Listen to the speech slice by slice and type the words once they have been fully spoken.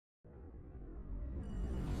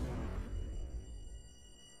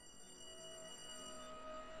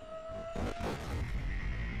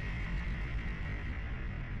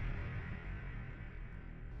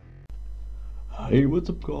Hey, what's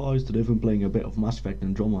up guys? Today I've been playing a bit of Mass Effect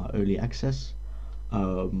Andromeda Early Access.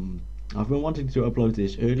 Um, I've been wanting to upload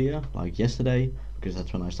this earlier, like yesterday, because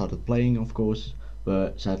that's when I started playing, of course,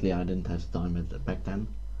 but sadly I didn't have the time back then.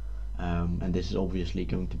 And this is obviously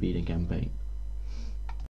going to be the campaign.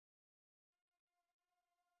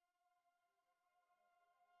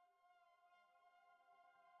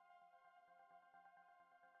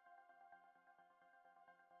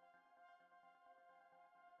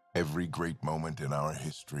 Every great moment in our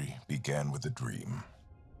history began with a dream.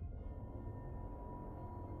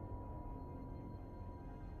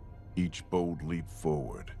 Each bold leap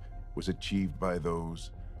forward was achieved by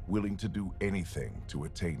those willing to do anything to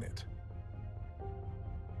attain it.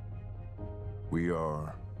 We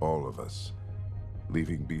are, all of us,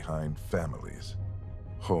 leaving behind families,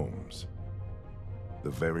 homes,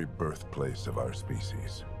 the very birthplace of our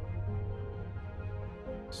species.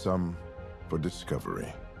 Some for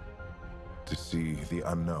discovery, to see the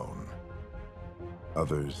unknown.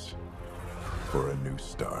 Others for a new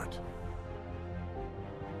start.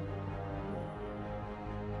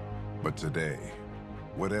 But today,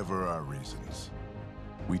 whatever our reasons,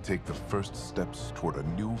 we take the first steps toward a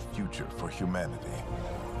new future for humanity.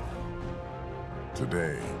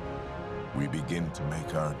 Today, we begin to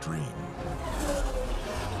make our dream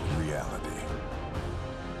reality.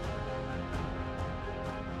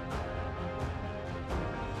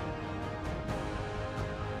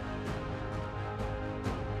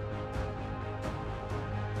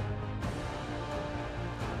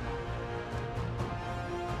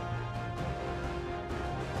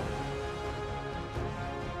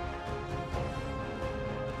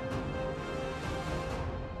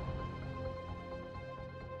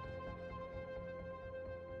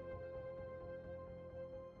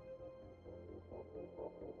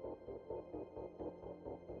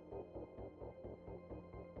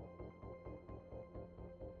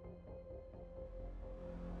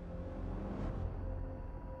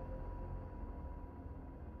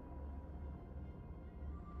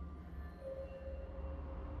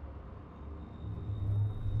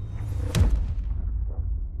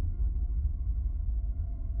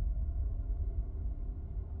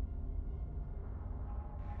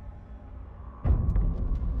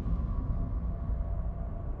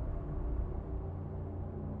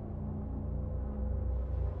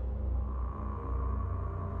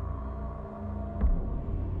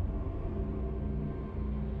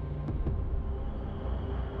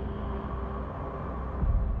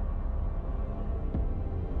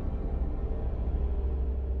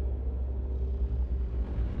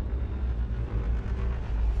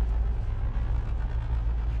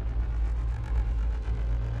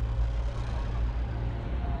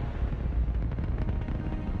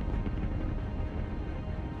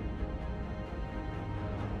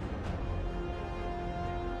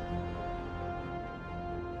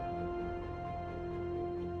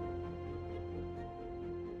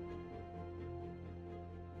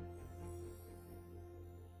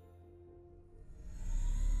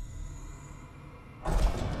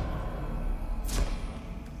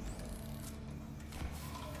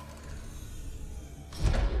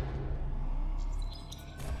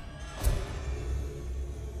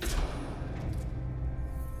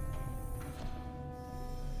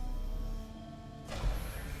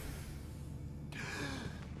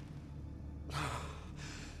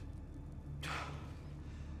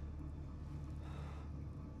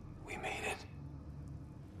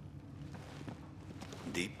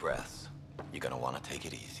 Deep breaths. You're gonna want to take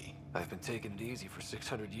it easy. I've been taking it easy for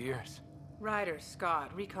 600 years. Ryder,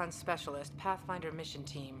 Scott, Recon Specialist, Pathfinder Mission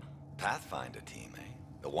Team. Pathfinder team, eh?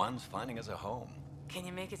 The ones finding us a home. Can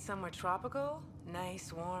you make it somewhere tropical?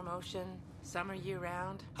 Nice, warm ocean, summer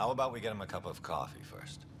year-round? How about we get him a cup of coffee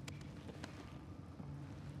first?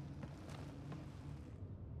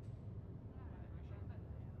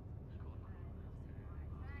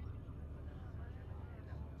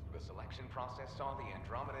 The selection process saw the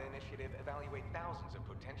Andromeda Initiative evaluate thousands of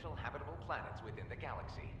potential habitable planets within the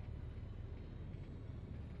galaxy.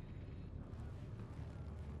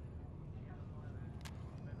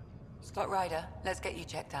 Scott Ryder, let's get you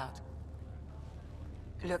checked out.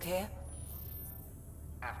 Look here.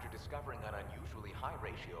 After discovering an unusually high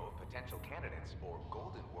ratio of potential candidates, or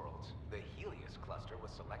golden worlds, the Helios cluster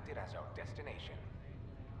was selected as our destination.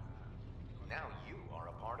 Now you are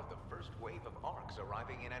a part of the first wave of ARCs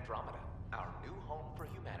arriving in Andromeda, our new home for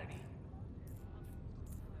humanity.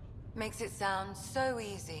 Makes it sound so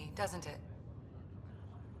easy, doesn't it?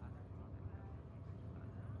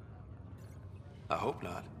 I hope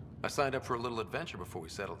not. I signed up for a little adventure before we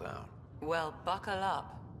settle down. Well, buckle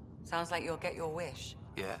up. Sounds like you'll get your wish.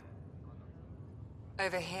 Yeah?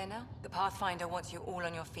 Over here now? The Pathfinder wants you all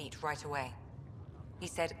on your feet right away. He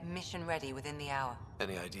said mission ready within the hour.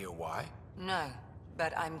 Any idea why? No,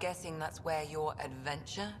 but I'm guessing that's where your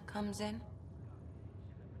adventure comes in?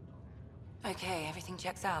 Okay, everything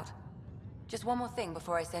checks out. Just one more thing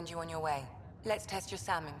before I send you on your way. Let's test your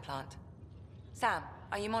SAM implant. Sam,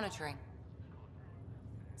 are you monitoring?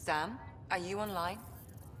 Sam, are you online?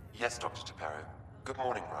 Yes, Dr. Taparo. Good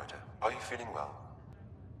morning, Ryder. Are you feeling well?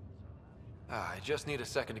 I just need a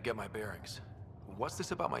second to get my bearings. What's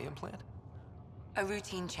this about my implant? A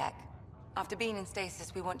routine check. After being in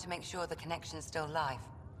stasis, we want to make sure the connection's still live.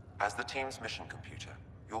 As the team's mission computer,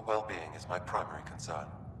 your well-being is my primary concern.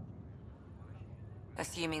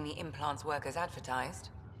 Assuming the implants work as advertised,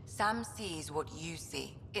 Sam sees what you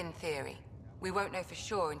see, in theory. We won't know for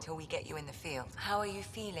sure until we get you in the field. How are you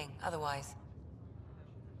feeling otherwise?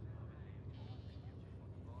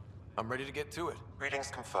 I'm ready to get to it.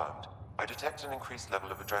 Readings confirmed. I detect an increased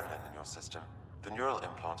level of adrenaline in your system. The neural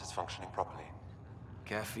implant is functioning properly.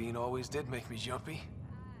 Caffeine always did make me jumpy.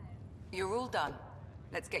 You're all done.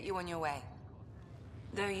 Let's get you on your way.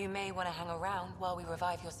 Though you may want to hang around while we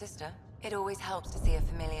revive your sister, it always helps to see a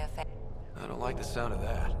familiar face. I don't like the sound of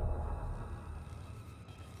that.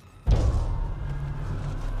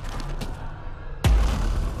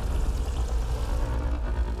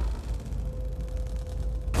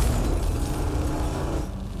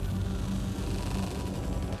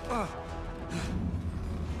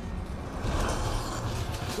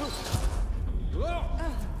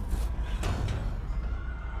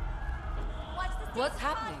 What's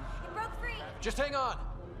happening? It broke free! Just hang on!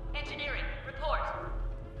 Engineering, report.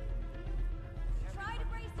 Try to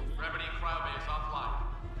brace yourself. Gravity and cryobase offline.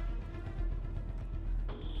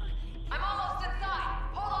 I'm almost inside.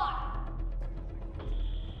 Hold on.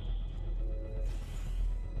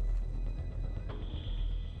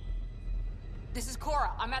 This is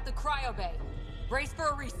Cora. I'm at the cryo bay. Brace for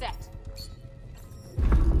a reset.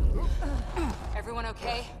 Everyone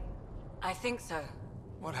okay? I think so.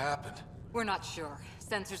 What happened? We're not sure.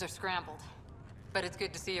 Sensors are scrambled. But it's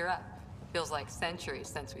good to see you're up. Feels like centuries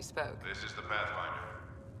since we spoke. This is the Pathfinder.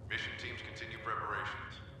 Mission teams continue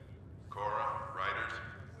preparations. Cora, Riders,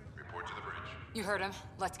 report to the bridge. You heard him.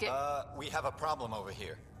 Let's get... We have a problem over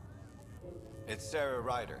here. It's Sarah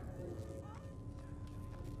Ryder.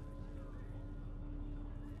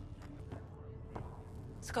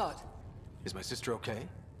 Scott, Is my sister okay?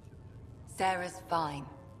 Sarah's fine.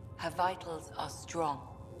 Her vitals are strong.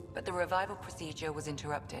 But the revival procedure was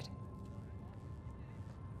interrupted.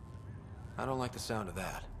 I don't like the sound of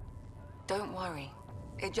that. Don't worry.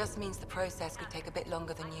 It just means the process could take a bit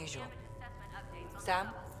longer than usual. Sam?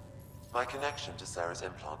 My connection to Sarah's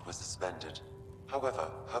implant was suspended.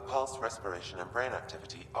 However, her pulse, respiration, and brain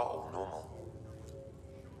activity are all normal.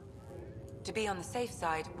 To be on the safe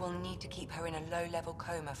side, we'll need to keep her in a low-level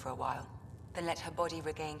coma for a while. Then let her body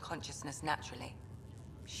regain consciousness naturally.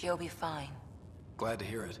 She'll be fine. Glad to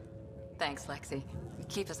hear it. Thanks, Lexi.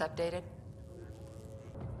 Keep us updated.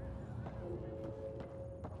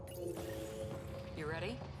 You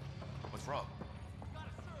ready? What's wrong?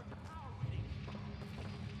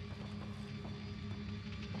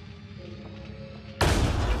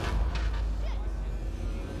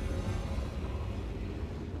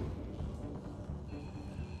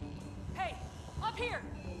 Hey, up here!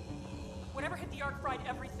 Whatever hit the arc fried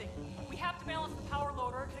everything. We have to balance the power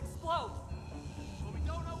load or it could explode. But we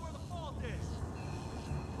don't know where the fault is.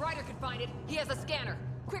 Ryder can find it. He has a scanner.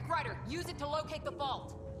 Quick, Ryder, use it to locate the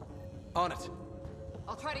fault. On it.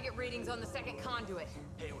 I'll try to get readings on the second conduit.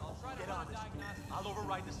 Hey, I'll try to get on this. I'll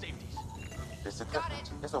override the safeties. This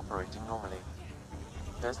equipment is operating normally.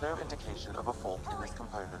 There's no indication of a fault in this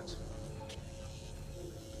component.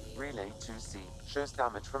 Relay 2C shows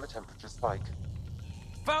damage from a temperature spike.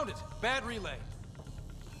 Found it! Bad relay.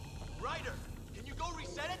 Ryder, can you go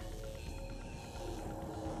reset it?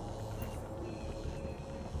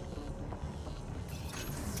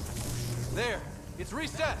 There! It's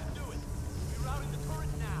reset! Do it. Rerouting the turret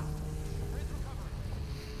now. Grid's recovering.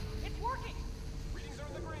 It's working! Readings are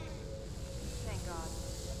in the green. Thank God.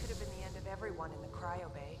 That could have been the end of everyone in the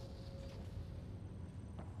cryo bay.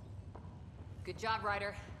 Good job,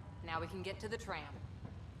 Ryder. Now we can get to the tram.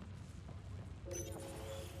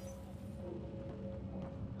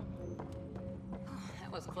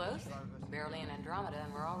 That was close. Barely an Andromeda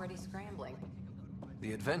and we're already scrambling.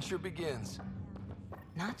 The adventure begins.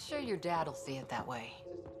 Not sure your dad'll see it that way.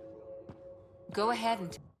 Go ahead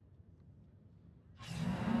and...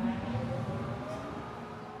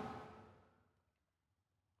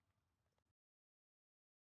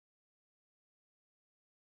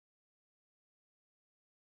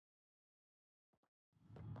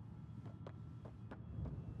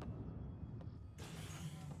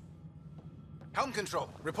 Helm control,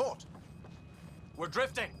 report. We're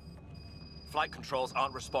drifting. Flight controls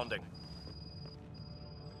aren't responding.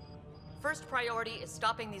 First priority is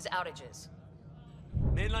stopping these outages.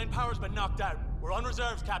 Mainline power's been knocked out. We're on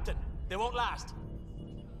reserves, Captain. They won't last.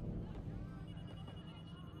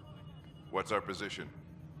 What's our position?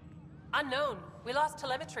 Unknown. We lost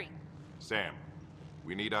telemetry. Sam,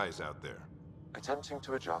 we need eyes out there. Attempting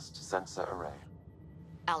to adjust sensor array.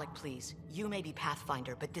 Alec, please. You may be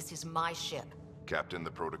Pathfinder, but this is my ship. Captain,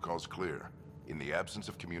 the protocol's clear. In the absence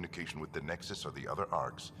of communication with the Nexus or the other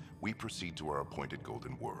arcs, we proceed to our appointed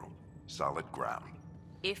Golden World. Solid ground.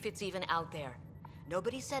 If it's even out there.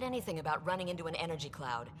 Nobody said anything about running into an energy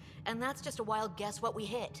cloud, and that's just a wild guess what we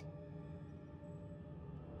hit.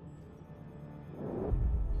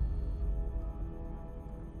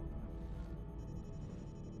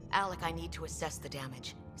 Alec, I need to assess the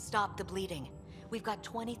damage. Stop the bleeding. We've got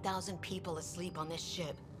 20,000 people asleep on this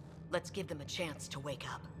ship. Let's give them a chance to wake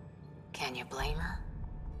up. Can you blame her?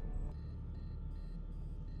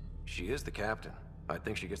 She is the captain. I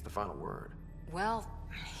think she gets the final word. Well,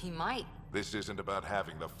 he might. This isn't about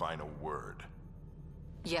having the final word.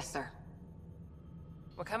 Yes, sir.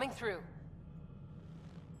 We're coming through.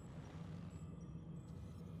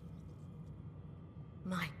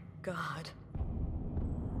 My God.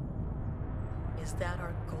 Is that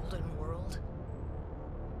our Golden World?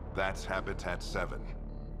 That's Habitat 7.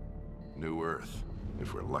 New Earth,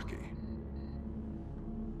 if we're lucky.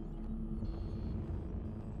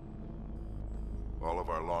 All of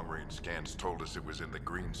our long-range scans told us it was in the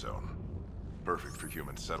green zone. Perfect for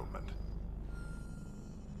human settlement.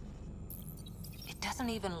 It doesn't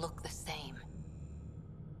even look the same.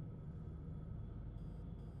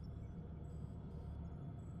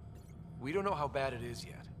 We don't know how bad it is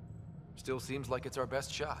yet. Still seems like it's our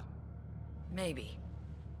best shot. Maybe.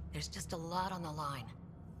 There's just a lot on the line.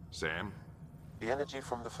 Sam? The energy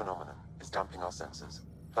from the phenomenon is damping our sensors.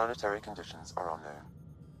 Planetary conditions are unknown.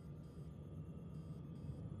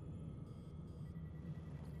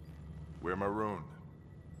 We're marooned.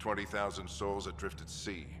 20,000 souls adrift at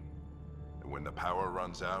sea. And when the power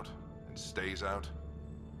runs out, and stays out,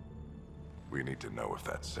 we need to know if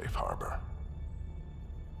that's safe harbor.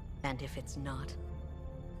 And if it's not?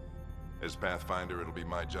 As Pathfinder, it'll be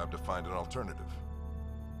my job to find an alternative.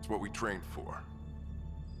 It's what we trained for.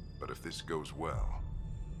 But if this goes well,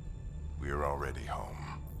 we're already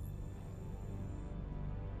home.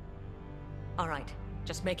 All right,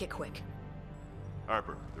 just make it quick.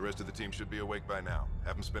 Harper, the rest of the team should be awake by now.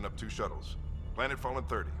 Have them spin up 2 shuttles. Planet Fallen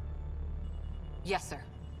 30. Yes, sir.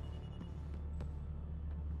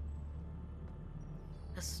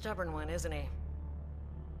 A stubborn one, isn't he?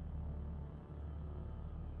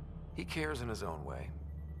 He cares in his own way.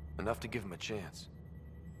 Enough to give him a chance.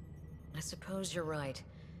 I suppose you're right.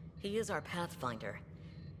 He is our Pathfinder.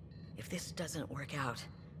 If this doesn't work out,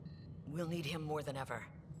 we'll need him more than ever.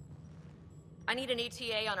 I need an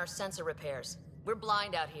ETA on our sensor repairs. We're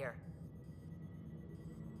blind out here.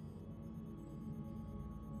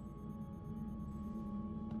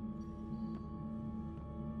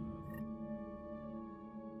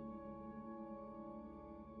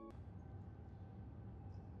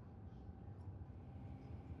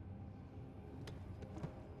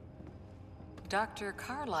 Dr.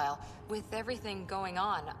 Carlyle, with everything going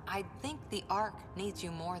on, I think the Ark needs you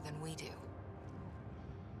more than we do.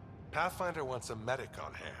 Pathfinder wants a medic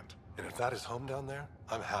on hand, and if that is home down there,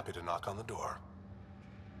 I'm happy to knock on the door.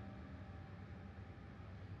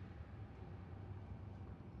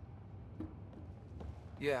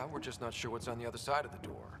 Yeah, we're just not sure what's on the other side of the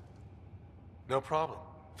door. No problem.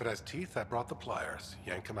 If it has teeth, I brought the pliers.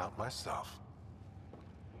 Yank them out myself.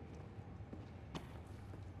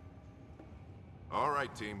 All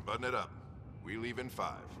right, team, button it up. We leave in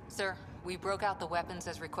 5. Sir, we broke out the weapons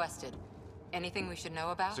as requested. Anything we should know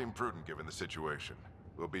about? Seemed prudent given the situation.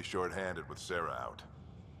 We'll be short-handed with Sarah out.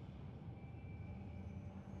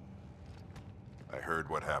 I heard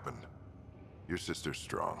what happened. Your sister's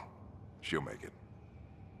strong. She'll make it.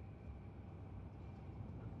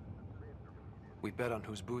 We bet on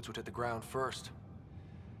whose boots would hit the ground first.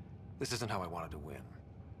 This isn't how I wanted to win.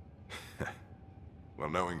 Well,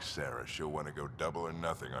 knowing Sarah, she'll want to go double or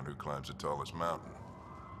nothing on who climbs the tallest mountain.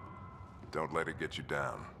 Don't let it get you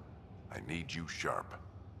down. I need you sharp.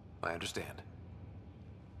 I understand.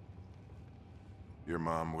 Your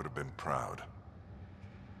mom would have been proud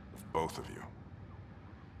of both of you.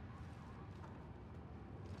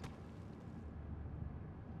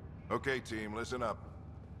 Okay, team, listen up.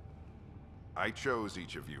 I chose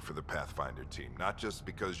each of you for the Pathfinder team, not just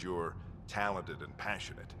because you're talented and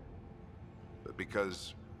passionate, but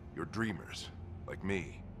because you're dreamers, like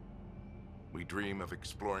me. We dream of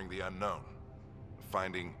exploring the unknown, of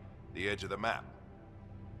finding the edge of the map,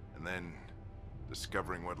 and then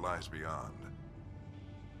discovering what lies beyond.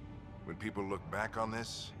 When people look back on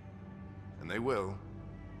this, and they will,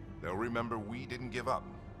 they'll remember we didn't give up.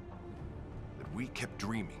 That we kept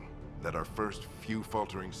dreaming, that our first few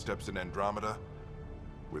faltering steps in Andromeda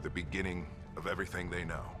were the beginning of everything they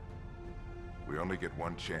know. We only get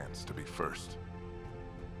one chance to be first.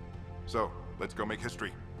 So, let's go make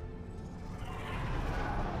history.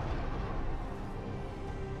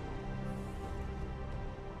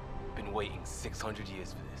 Been waiting 600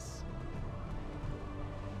 years for this.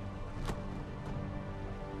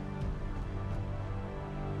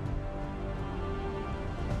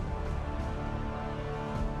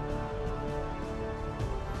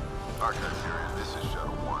 Archive period, this is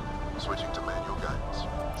Shuttle 1. Switching to manual guidance.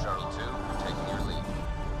 Shuttle 2, taking your lead.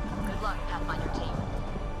 Good luck, Pathfinder team.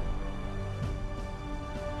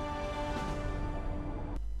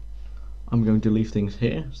 I'm going to leave things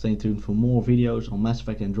here. Stay tuned for more videos on Mass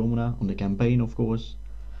Effect Andromeda, on the campaign of course,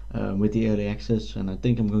 with the early access, and I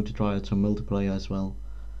think I'm going to try out some multiplayer as well.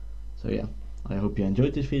 So yeah, I hope you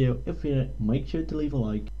enjoyed this video. If you did, make sure to leave a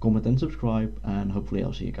like, comment and subscribe, and hopefully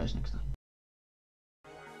I'll see you guys next time.